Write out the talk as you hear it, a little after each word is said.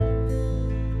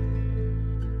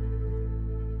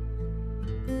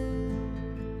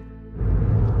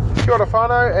Kia ora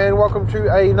whānau, and welcome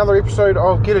to another episode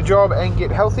of Get a Job and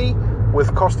Get Healthy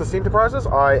with Costas Enterprises.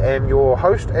 I am your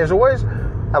host, as always,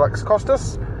 Alex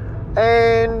Costas,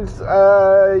 and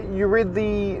you read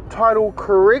the title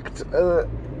correct.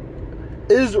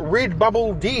 Is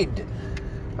Redbubble dead?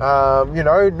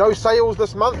 No sales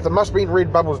this month. It must mean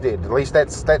Redbubble's dead. At least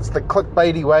that's the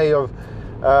clickbaity way of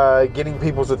getting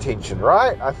people's attention,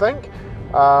 right? I think.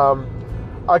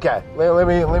 Okay, let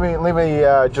me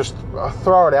just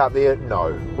throw it out there.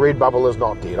 No, Redbubble is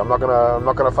not dead. I'm not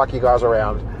gonna fuck you guys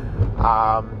around.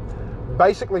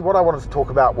 Basically, what I wanted to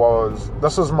talk about was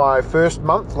this is my first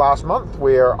month, last month,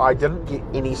 where I didn't get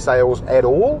any sales at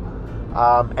all,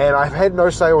 and I've had no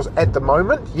sales at the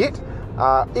moment yet,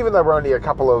 even though we're only a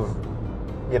couple of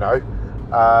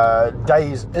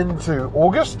days into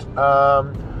August.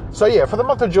 So yeah, for the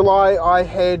month of July, I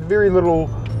had very little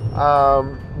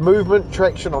movement,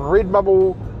 traction on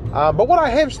Redbubble, but what I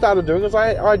have started doing is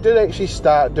I did actually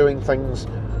start doing things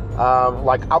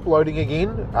like uploading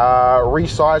again,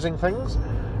 resizing things,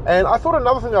 and I thought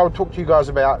another thing I would talk to you guys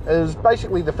about is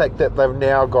basically the fact that they've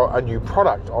now got a new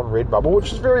product on Redbubble,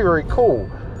 which is very, very cool,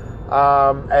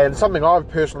 and something I've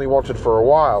personally wanted for a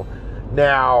while.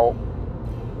 Now,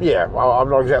 yeah, I'm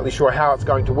not exactly sure how it's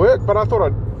going to work, but I thought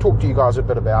I'd talk to you guys a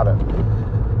bit about it.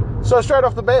 So straight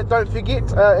off the bat, don't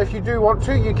forget, if you do want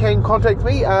to, you can contact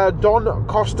me,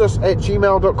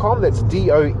 doncostas@gmail.com. That's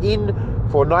DON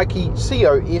for Nike,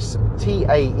 COSTAS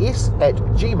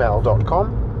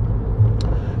 @gmail.com.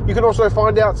 You can also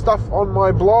find out stuff on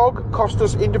my blog,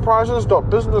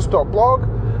 costasenterprises.business.blog.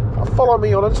 Follow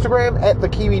me on Instagram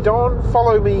 @thekiwidon.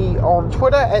 Follow me on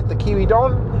Twitter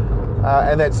 @thekiwidon,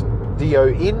 and that's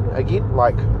DON again,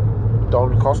 like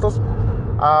Don Costas.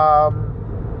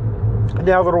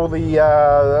 Now that all the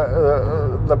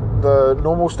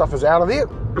normal stuff is out of there,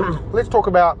 let's talk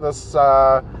about this.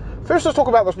 First, let's talk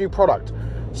about this new product.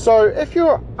 So, if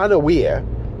you're unaware,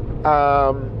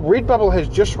 Redbubble has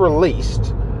just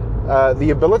released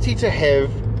the ability to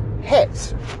have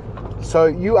hats. So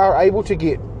you are able to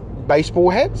get baseball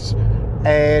hats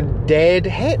and dad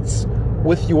hats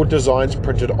with your designs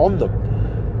printed on them.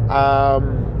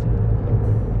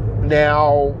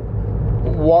 Now,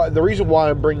 the reason why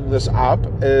I'm bringing this up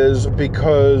is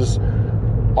because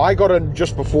I got in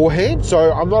just beforehand,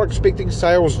 so I'm not expecting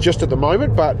sales just at the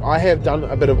moment, but I have done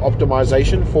a bit of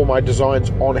optimization for my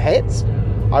designs on hats.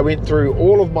 I went through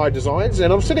all of my designs,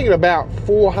 and I'm sitting at about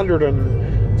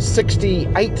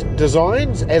 468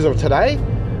 designs as of today.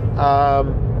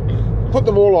 Put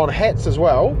them all on hats as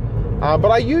well,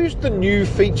 but I used the new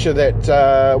feature that,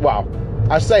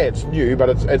 I say it's new, but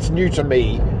it's new to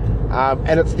me.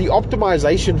 And it's the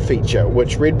optimization feature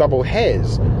which Redbubble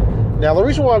has. Now, the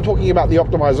reason why I'm talking about the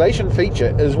optimization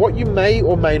feature is what you may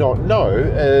or may not know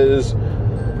is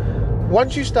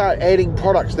once you start adding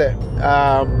products that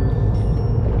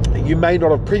you may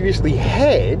not have previously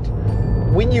had,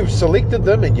 when you've selected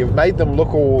them and you've made them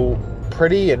look all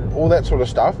pretty and all that sort of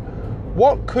stuff,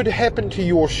 what could happen to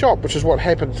your shop, which is what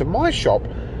happened to my shop,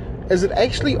 is it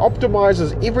actually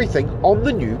optimizes everything on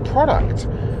the new product.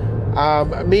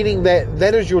 Meaning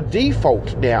that is your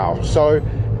default now. So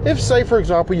if, say, for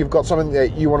example, you've got something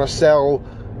that you want to sell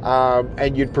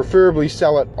and you'd preferably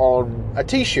sell it on a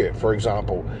t-shirt, for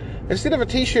example, instead of a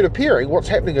t-shirt appearing, what's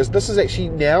happening is this is actually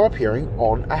now appearing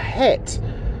on a hat.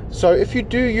 So if you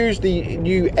do use the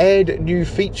new add new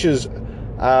features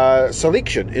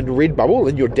selection in Redbubble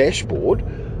in your dashboard,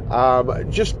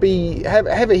 just have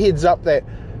a heads up that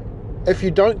if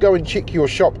you don't go and check your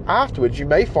shop afterwards, you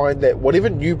may find that whatever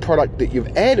new product that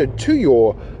you've added to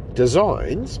your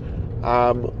designs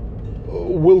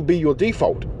will be your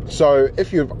default. So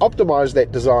if you've optimized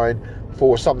that design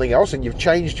for something else and you've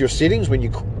changed your settings when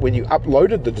you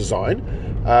uploaded the design,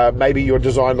 maybe your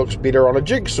design looks better on a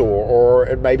jigsaw,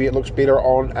 or maybe it looks better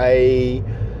on a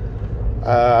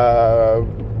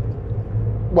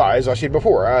as I said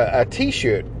before, a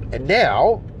t-shirt. And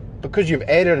now, because you've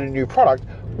added a new product,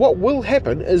 what will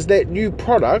happen is that new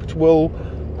product will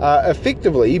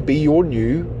effectively be your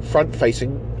new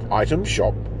front-facing item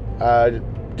shop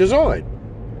design.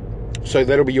 So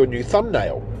that'll be your new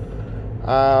thumbnail.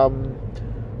 And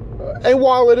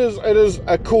while it is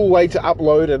a cool way to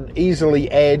upload and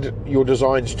easily add your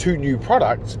designs to new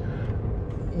products,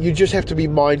 you just have to be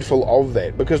mindful of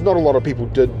that, because not a lot of people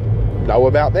did know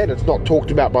about that. It's not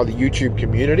talked about by the YouTube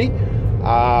community.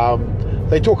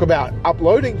 They talk about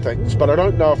uploading things, but I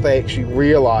don't know if they actually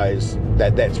realize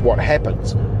that that's what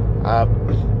happens.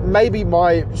 Maybe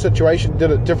my situation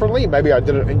did it differently, maybe I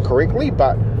did it incorrectly,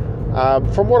 but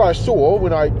from what I saw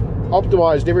when I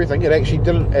optimized everything, it actually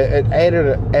didn't, it added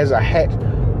it as a hat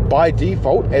by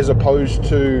default as opposed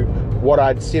to what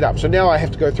I'd set up. So now I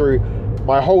have to go through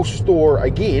my whole store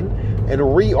again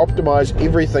and re-optimize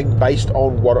everything based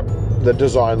on what the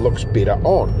design looks better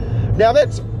on. Now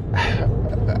that's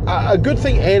a good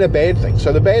thing and a bad thing.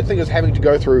 So the bad thing is having to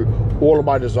go through all of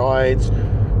my designs,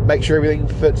 make sure everything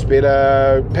fits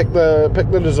better, pick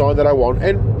the design that I want,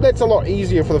 and that's a lot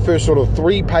easier for the first sort of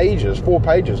 4 pages.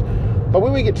 But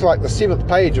when we get to like the 7th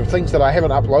page of things that I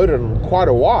haven't uploaded in quite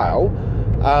a while,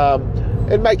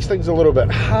 it makes things a little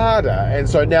bit harder, and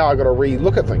so now I've got to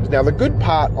re-look at things. Now the good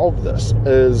part of this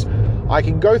is I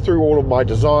can go through all of my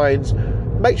designs,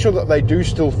 make sure that they do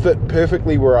still fit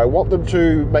perfectly where I want them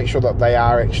to, make sure that they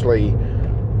are actually,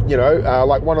 you know,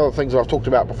 like one of the things I've talked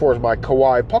about before is my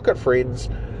Kawaii Pocket Friends.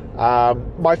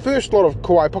 My first lot of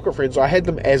Kawaii Pocket Friends, I had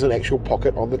them as an actual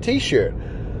pocket on the t-shirt.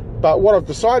 But what I've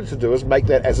decided to do is make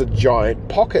that as a giant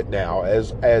pocket now,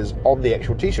 as on the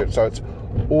actual t-shirt. So it's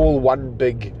all one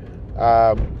big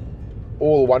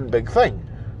thing,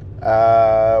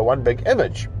 one big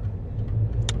image.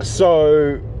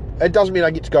 So it does mean I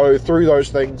get to go through those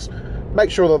things, make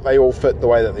sure that they all fit the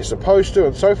way that they're supposed to,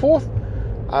 and so forth.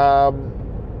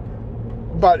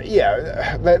 But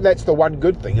yeah, that's the one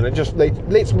good thing, and it just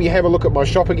lets me have a look at my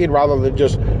shop again rather than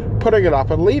just putting it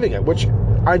up and leaving it, which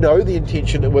I know the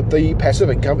intention with the passive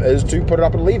income is to put it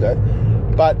up and leave it.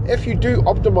 But if you do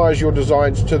optimize your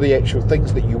designs to the actual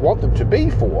things that you want them to be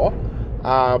for,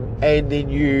 and then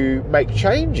you make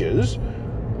changes,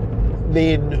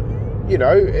 then, you know,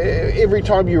 every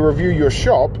time you review your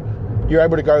shop, you're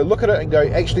able to go look at it and go,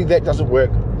 actually, that doesn't work,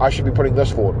 I should be putting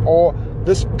this forward. Or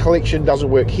this collection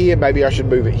doesn't work here, maybe I should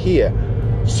move it here.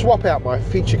 Swap out my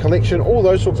feature collection, all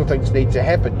those sorts of things need to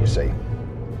happen, you see.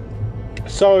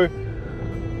 So,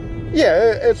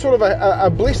 yeah, it's sort of a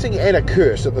blessing and a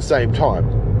curse at the same time.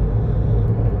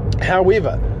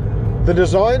 However, the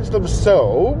designs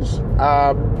themselves,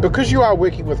 because you are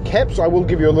working with caps, I will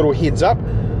give you a little heads up.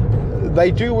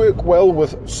 They do work well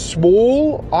with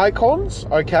small icons,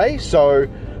 okay? So,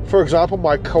 for example,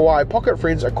 my Kawaii Pocket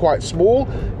Friends are quite small.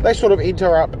 They sort of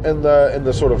enter up in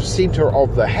the sort of center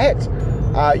of the hat.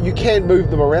 You can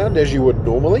move them around as you would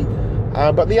normally.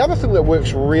 But the other thing that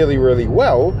works really, really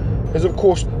well is, of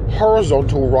course,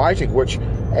 horizontal writing, which,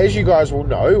 as you guys will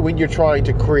know, when you're trying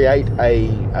to create a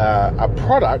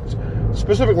product,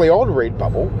 specifically on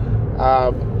Redbubble,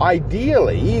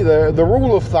 ideally, the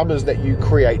rule of thumb is that you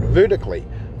create vertically.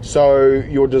 So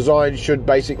your design should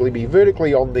basically be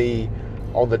vertically on the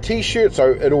t-shirt,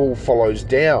 so it all follows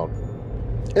down.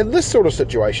 In this sort of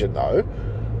situation, though,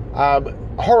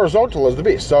 horizontal is the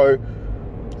best. So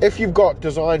if you've got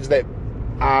designs that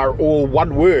are all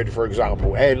one word, for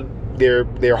example, and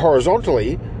they're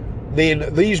horizontally,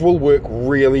 then these will work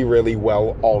really, really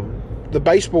well on the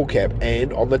baseball cap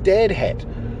and on the dad hat.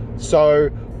 So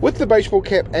with the baseball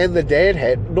cap and the dad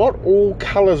hat, not all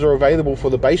colors are available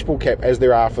for the baseball cap as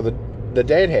there are for the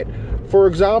dad hat. For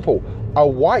example, a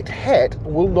white hat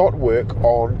will not work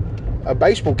on a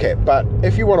baseball cap, but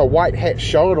if you want a white hat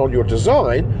shown on your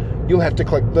design, you'll have to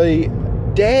click the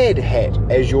dad hat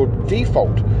as your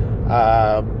default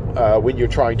when you're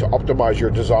trying to optimize your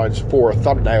designs for a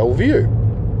thumbnail view.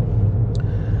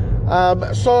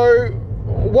 So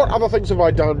what other things have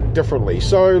I done differently?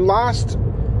 So last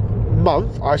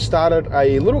month I started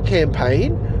a little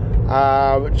campaign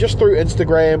just through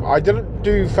Instagram. I didn't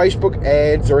do Facebook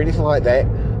ads or anything like that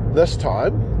this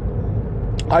time.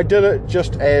 I did it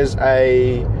just as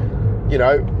a, you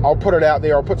know, I'll put it out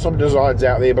there, I'll put some designs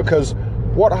out there, because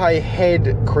what I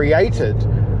had created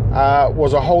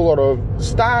was a whole lot of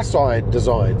star sign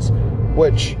designs,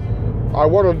 which I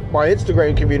wanted my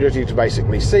Instagram community to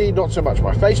basically see, not so much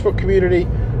my Facebook community,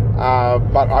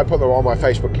 but I put them on my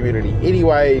Facebook community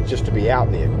anyway, just to be out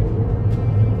there.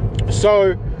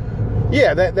 So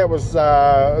yeah, that was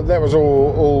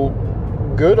all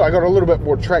good. I got a little bit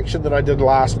more traction than I did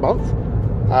last month.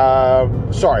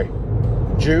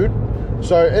 June.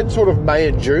 So in sort of May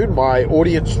and June, my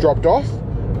audience dropped off.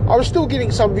 I was still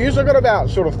getting some views. I got about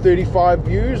sort of 35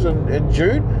 views in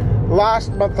June.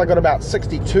 Last month I got about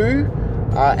 62.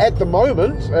 At the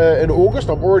moment, in August,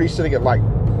 I'm already sitting at like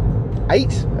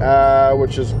 8,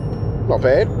 which is not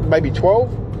bad. Maybe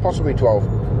 12, possibly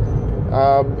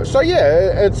 12. So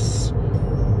yeah, it's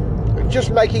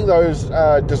just making those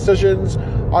decisions.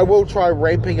 I will try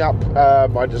ramping up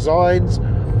my designs.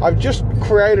 I've just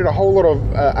created a whole lot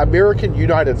of American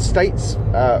United States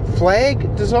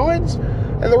flag designs.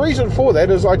 And the reason for that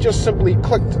is I just simply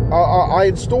clicked, I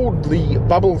installed the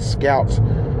Bubble Scout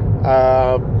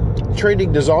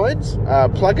trending designs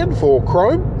plugin for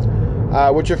Chrome,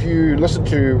 which if you listen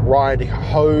to Ryan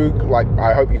Hogue, like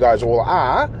I hope you guys all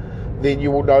are, then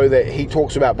you will know that he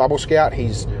talks about Bubble Scout.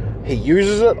 He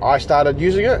uses it. I started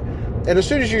using it. And as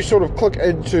soon as you sort of click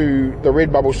into the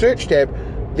Redbubble search tab,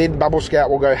 then Bubble Scout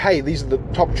will go, hey, these are the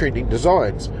top trending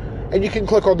designs. And you can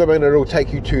click on them and it'll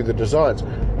take you to the designs.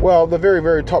 Well, the very,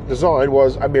 very top design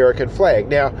was American flag.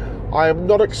 Now, I am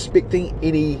not expecting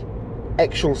any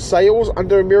actual sales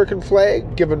under American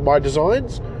flag, given my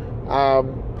designs.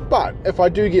 But if I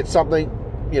do get something,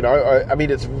 you know, I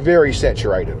mean, it's very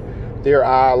saturated. There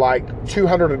are like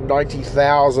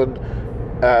 290,000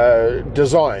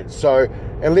 designs. So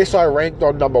unless I ranked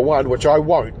on number one, which I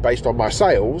won't based on my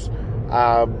sales,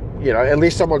 you know,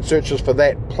 unless someone searches for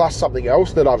that plus something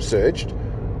else that I've searched,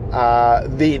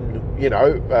 then, you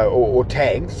know, or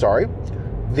tagged, sorry,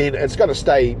 then it's going to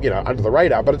stay, you know, under the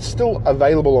radar, but it's still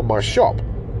available on my shop.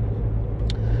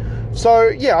 So,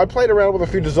 yeah, I played around with a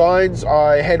few designs.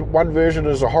 I had one version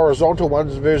as a horizontal, one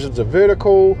version's a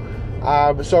vertical.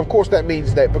 So, of course, that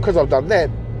means that because I've done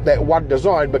that, that one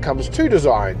design becomes two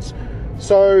designs.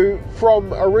 So,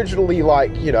 from originally,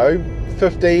 like, you know,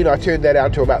 15, I turned that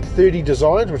out to about 30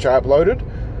 designs, which I uploaded.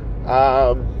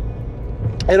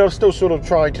 And I'm still sort of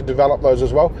trying to develop those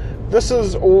as well. This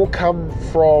has all come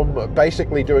from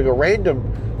basically doing a random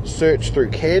search through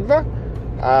Canva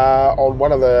on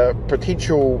one of the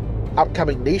potential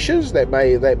upcoming niches that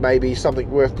may be something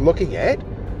worth looking at,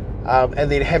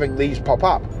 and then having these pop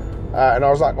up. And I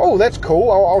was like, oh, that's cool.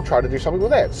 I'll try to do something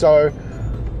with that. So,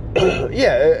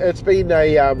 yeah, it's been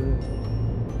a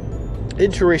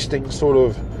interesting sort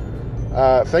of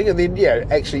thing. And then, yeah,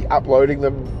 actually uploading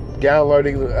them,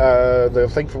 downloading the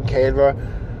thing from Canva.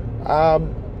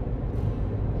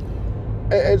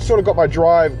 It sort of got my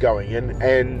drive going,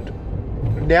 and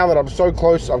now that I'm so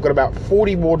close, I've got about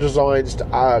 40 more designs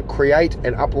to create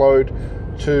and upload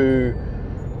to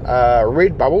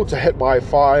Redbubble to hit my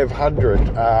 500,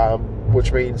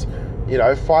 which means, you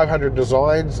know, 500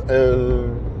 designs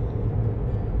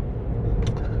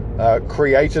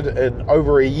created in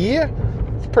over a year.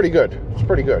 It's pretty good. It's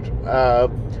pretty good.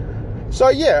 So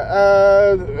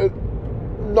yeah,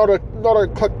 not a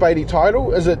clickbaity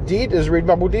title. Is it dead? Is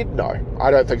Redbubble dead? No,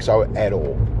 I don't think so at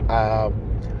all.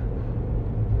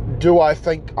 Do I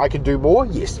think I can do more?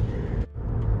 Yes.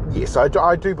 Yes,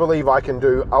 I do believe I can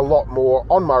do a lot more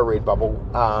on my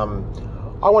Redbubble.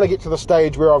 I want to get to the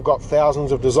stage where I've got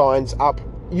thousands of designs up.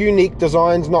 Unique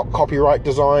designs, not copyright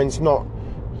designs, not,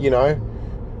 you know,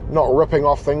 not ripping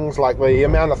off things, like the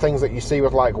amount of things that you see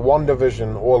with like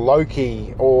WandaVision or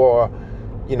Loki, or,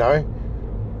 you know,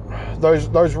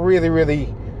 those really,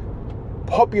 really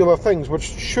popular things which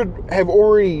should have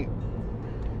already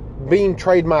been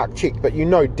trademark checked, but you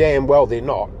know damn well they're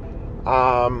not.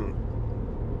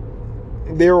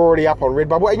 They're already up on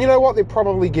Redbubble, and you know what? They're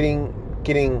probably getting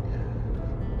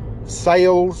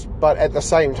sales, but at the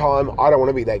same time, I don't want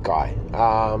to be that guy.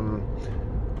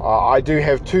 I do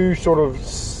have two sort of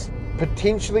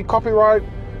potentially copyright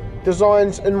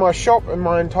designs in my shop, in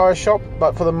my entire shop,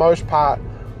 but for the most part,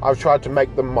 I've tried to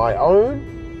make them my own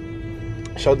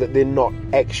so that they're not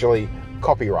actually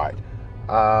copyright.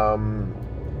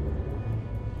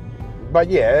 But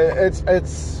yeah, it's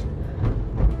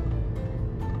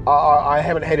I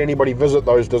haven't had anybody visit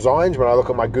those designs when I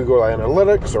look at my Google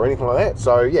Analytics or anything like that.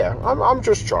 So yeah, I'm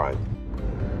just trying.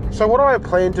 So what do I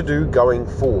plan to do going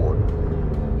forward?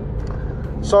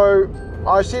 So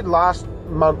I said last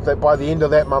month that by the end of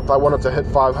that month I wanted to hit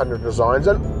 500 designs,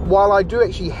 and while I do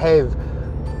actually have,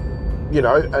 you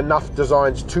know, enough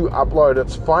designs to upload,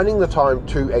 it's finding the time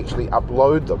to actually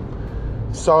upload them.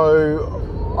 So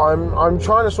I'm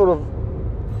trying to sort of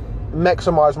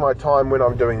maximize my time when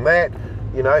I'm doing that,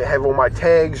 you know, have all my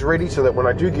tags ready so that when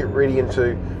I do get ready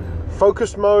into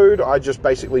focus mode, I just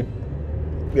basically,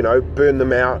 you know, burn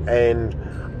them out and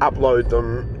upload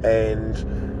them. And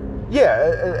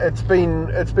yeah, it's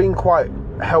been quite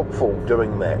helpful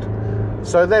doing that.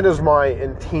 So that is my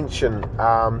intention.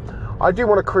 I do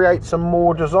want to create some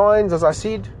more designs, as I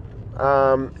said,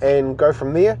 and go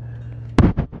from there.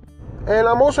 And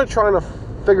I'm also trying to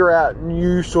figure out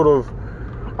new sort of,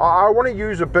 I want to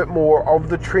use a bit more of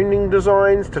the trending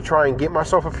designs to try and get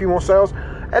myself a few more sales.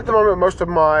 At the moment, most of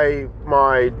my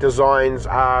designs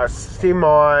are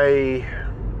semi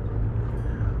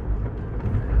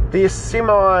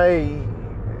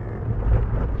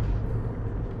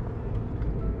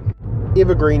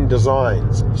evergreen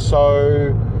designs,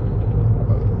 so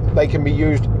they can be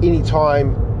used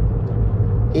anytime,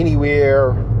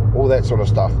 anywhere, all that sort of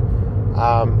stuff.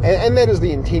 And that is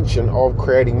the intention of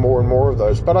creating more and more of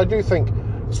those. But I do think,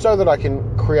 so that I can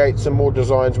create some more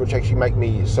designs which actually make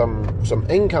me some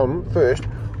income first,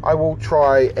 I will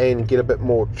try and get a bit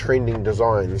more trending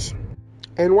designs.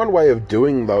 And one way of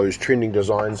doing those trending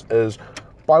designs is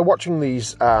by watching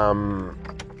these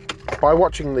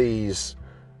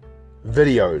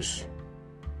videos,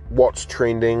 what's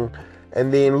trending,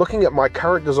 and then looking at my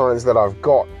current designs that I've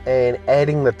got and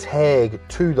adding the tag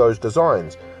to those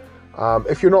designs.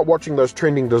 If you're not watching those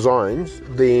trending designs,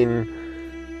 then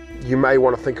you may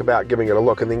want to think about giving it a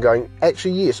look and then going,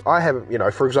 actually, yes, I have,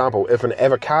 for example, if an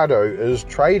avocado is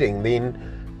trending,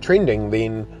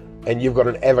 and you've got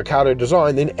an avocado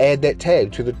design, then add that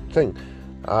tag to the thing,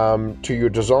 to your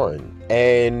design.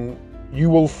 And you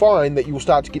will find that you will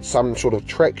start to get some sort of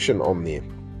traction on there.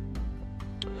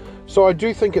 So I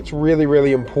do think it's really,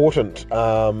 really important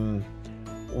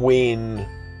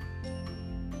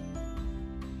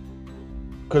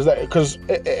because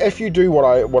if you do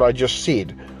what I just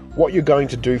said, what you're going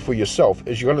to do for yourself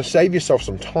is you're going to save yourself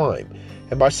some time.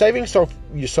 And by saving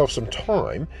yourself some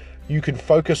time, you can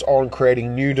focus on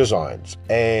creating new designs.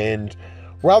 And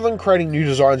rather than creating new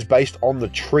designs based on the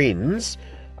trends,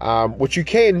 which you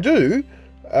can do,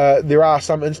 there are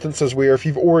some instances where if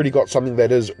you've already got something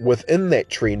that is within that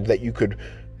trend that you could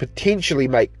potentially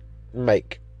make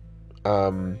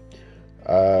audience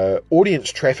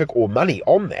traffic or money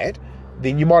on that,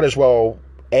 then you might as well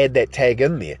add that tag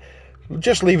in there.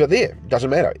 Just leave it there. Doesn't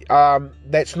matter.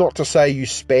 That's not to say you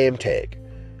spam tag,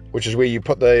 which is where you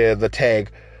put the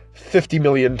tag 50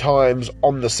 million times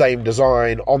on the same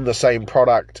design, on the same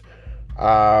product,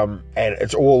 and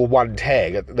it's all one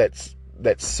tag. That's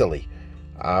silly.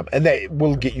 And that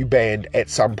will get you banned at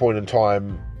some point in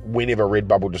time whenever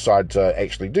Redbubble decide to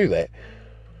actually do that.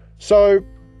 So,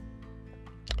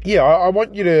 yeah, I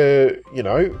want you to,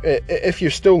 if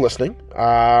you're still listening,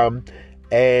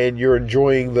 and you're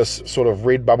enjoying this sort of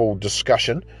Redbubble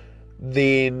discussion,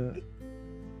 then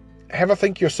have a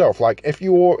think yourself. Like if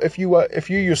you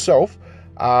yourself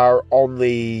are on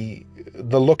the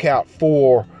lookout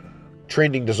for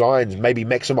trending designs, maybe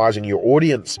maximizing your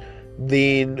audience,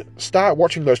 then start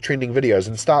watching those trending videos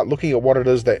and start looking at what it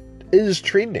is that is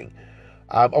trending.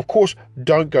 Of course,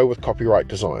 don't go with copyright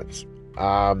designs.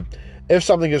 If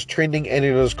something is trending and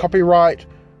it is copyright,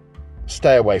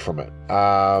 stay away from it.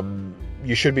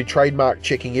 You should be trademark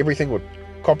checking everything, or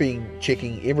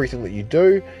checking everything that you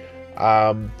do.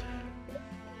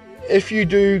 If you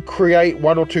do create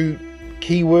one or two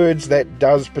keywords that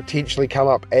does potentially come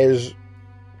up as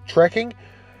tracking,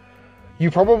 you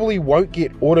probably won't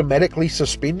get automatically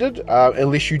suspended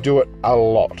unless you do it a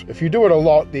lot. If you do it a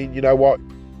lot, then you know what?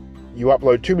 You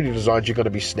upload too many designs, you're going to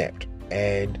be snapped.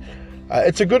 And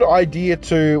it's a good idea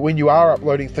to, when you are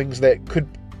uploading things that could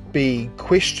be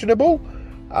questionable,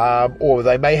 or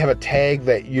they may have a tag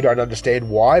that you don't understand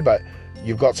why, but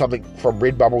you've got something from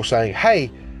Redbubble saying,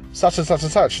 hey, such and such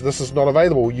and such, this is not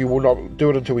available, you will not do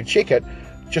it until we check it,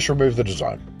 just remove the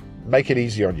design. Make it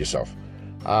easier on yourself.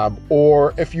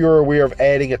 Or if you're aware of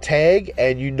adding a tag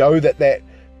and you know that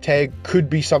tag could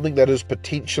be something that is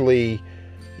potentially,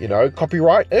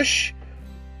 copyright-ish,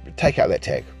 take out that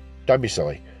tag. Don't be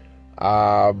silly.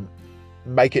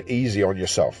 Make it easy on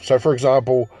yourself. So, for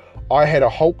example, I had a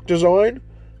Hulk design,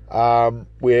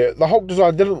 where the Hulk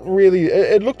design didn't really,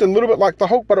 it looked a little bit like the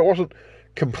Hulk, but it wasn't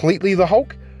completely the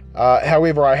Hulk.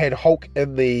 However, I had Hulk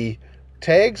in the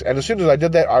tags, and as soon as I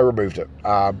did that, I removed it.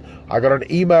 I got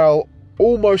an email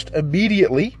almost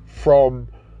immediately from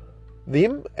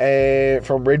them and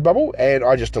from Redbubble, and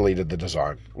I just deleted the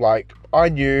design. Like, I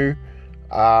knew,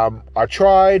 I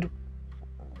tried,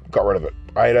 got rid of it.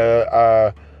 I had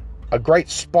a great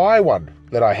spy one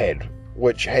that I had,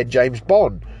 which had James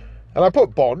Bond, and I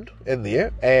put Bond in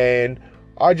there, and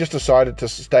I just decided to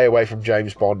stay away from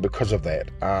James Bond because of that.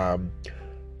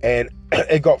 And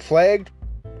it got flagged.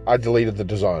 I deleted the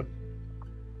design.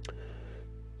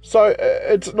 So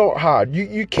it's not hard.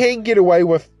 You can get away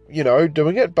with,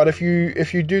 doing it, but if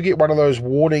you do get one of those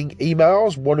warning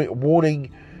emails,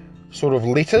 warning sort of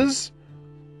letters,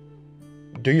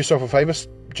 do yourself a favor,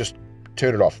 just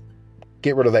turn it off.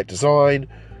 Get rid of that design.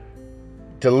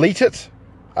 Delete it.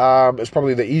 Is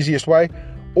probably the easiest way.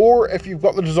 Or if you've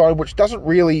got the design which doesn't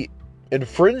really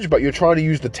infringe, but you're trying to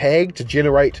use the tag to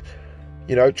generate,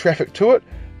 traffic to it,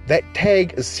 that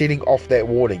tag is setting off that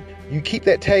warning. You keep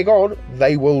that tag on,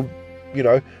 they will,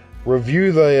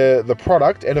 review the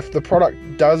product, and if the product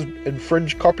does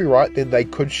infringe copyright, then they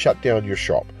could shut down your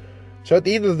shop. So at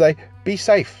the end of the day, be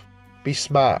safe, be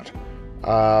smart,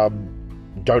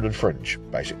 don't infringe,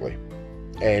 basically.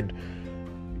 And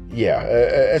yeah,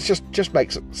 it just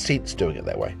makes sense doing it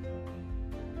that way.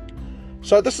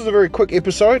 So this is a very quick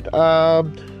episode.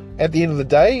 At the end of the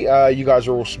day, you guys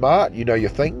are all smart, you know your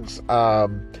things.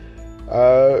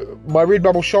 My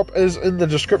Redbubble shop is in the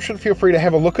description. Feel free to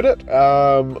have a look at it.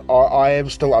 I am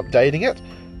still updating it.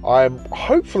 I'm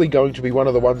hopefully going to be one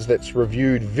of the ones that's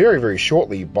reviewed very, very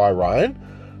shortly by Ryan,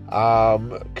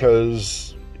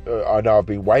 because I know I've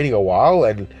been waiting a while,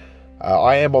 and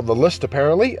I am on the list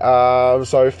apparently.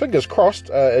 So fingers crossed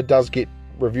it does get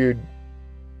reviewed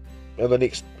in the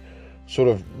next sort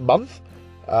of month.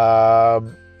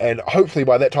 And hopefully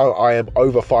by that time I am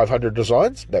over 500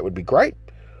 designs. That would be great.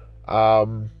 But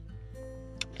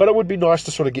it would be nice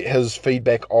to sort of get his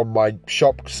feedback on my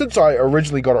shop, since I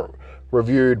originally got it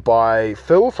reviewed by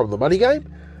Phil from The Money Game,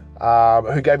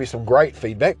 who gave me some great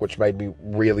feedback, which made me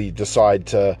really decide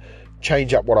to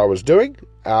change up what I was doing.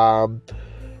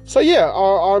 So yeah,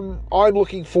 I'm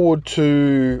looking forward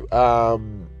to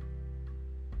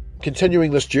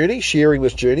continuing this journey, sharing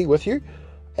this journey with you,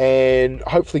 and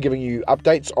hopefully giving you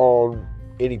updates on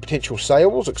any potential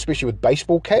sales, especially with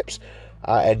baseball caps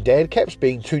and dad caps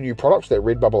being two new products that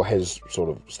Redbubble has sort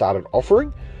of started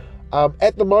offering.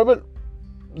 At the moment,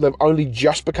 they've only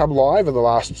just become live in the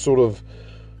last sort of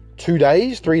 3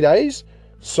 days.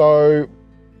 So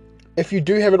if you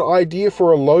do have an idea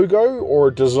for a logo or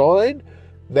a design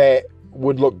that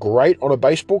would look great on a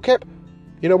baseball cap,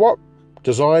 you know what?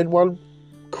 Design one,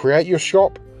 create your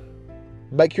shop,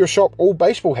 make your shop all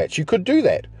baseball hats. You could do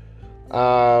that.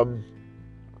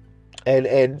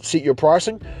 And set your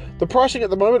pricing. The pricing at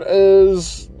the moment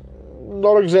is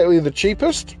not exactly the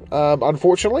cheapest,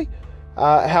 unfortunately.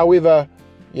 However,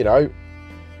 you know,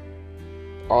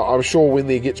 I'm sure when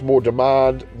there gets more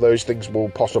demand, those things will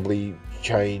possibly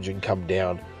change and come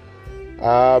down.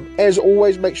 As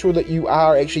always, make sure that you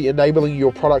are actually enabling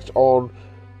your product on,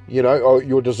 you know, or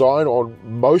your design on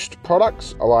most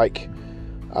products. Like,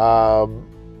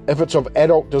 if it's of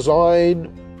adult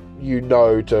design, you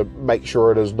know to make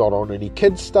sure it is not on any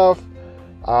kids stuff.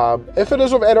 If it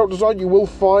is of adult design, you will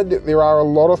find that there are a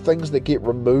lot of things that get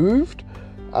removed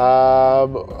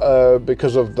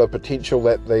because of the potential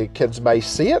that the kids may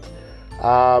see it.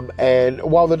 And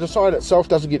while the design itself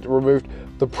doesn't get removed,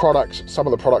 the products, some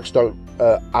of the products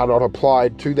are not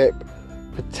applied to that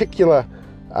particular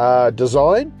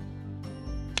design,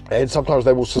 and sometimes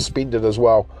they will suspend it as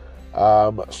well.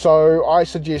 So I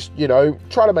suggest, you know,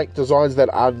 try to make designs that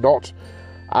are not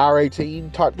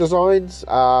R18 type designs,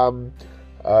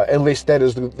 unless that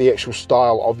is the actual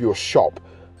style of your shop,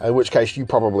 in which case you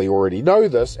probably already know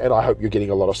this, and I hope you're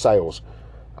getting a lot of sales.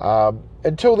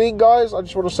 Until then, guys, I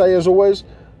just want to say, as always,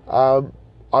 I'm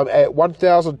at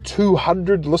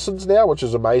 1,200 listens now, which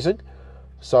is amazing.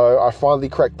 So I finally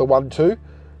cracked the 1-2,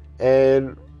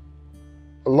 and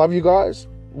I love you guys.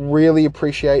 Really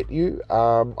appreciate you.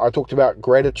 I talked about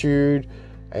gratitude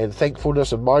and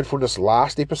thankfulness and mindfulness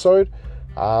last episode.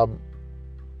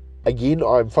 Again,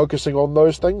 I'm focusing on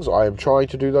those things. I am trying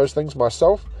to do those things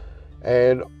myself,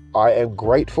 and I am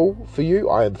grateful for you.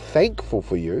 I am thankful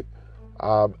for you.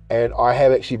 And I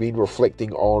have actually been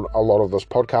reflecting on a lot of this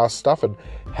podcast stuff and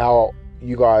how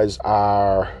you guys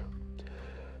are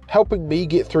helping me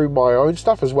get through my own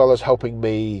stuff, as well as helping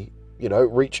me, you know,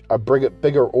 reach a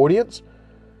bigger audience.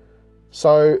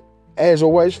 So, as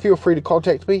always, feel free to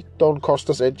contact me,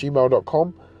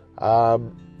 doncostas@gmail.com.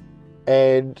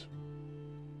 And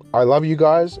I love you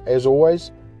guys, as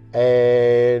always,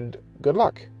 and good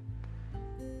luck.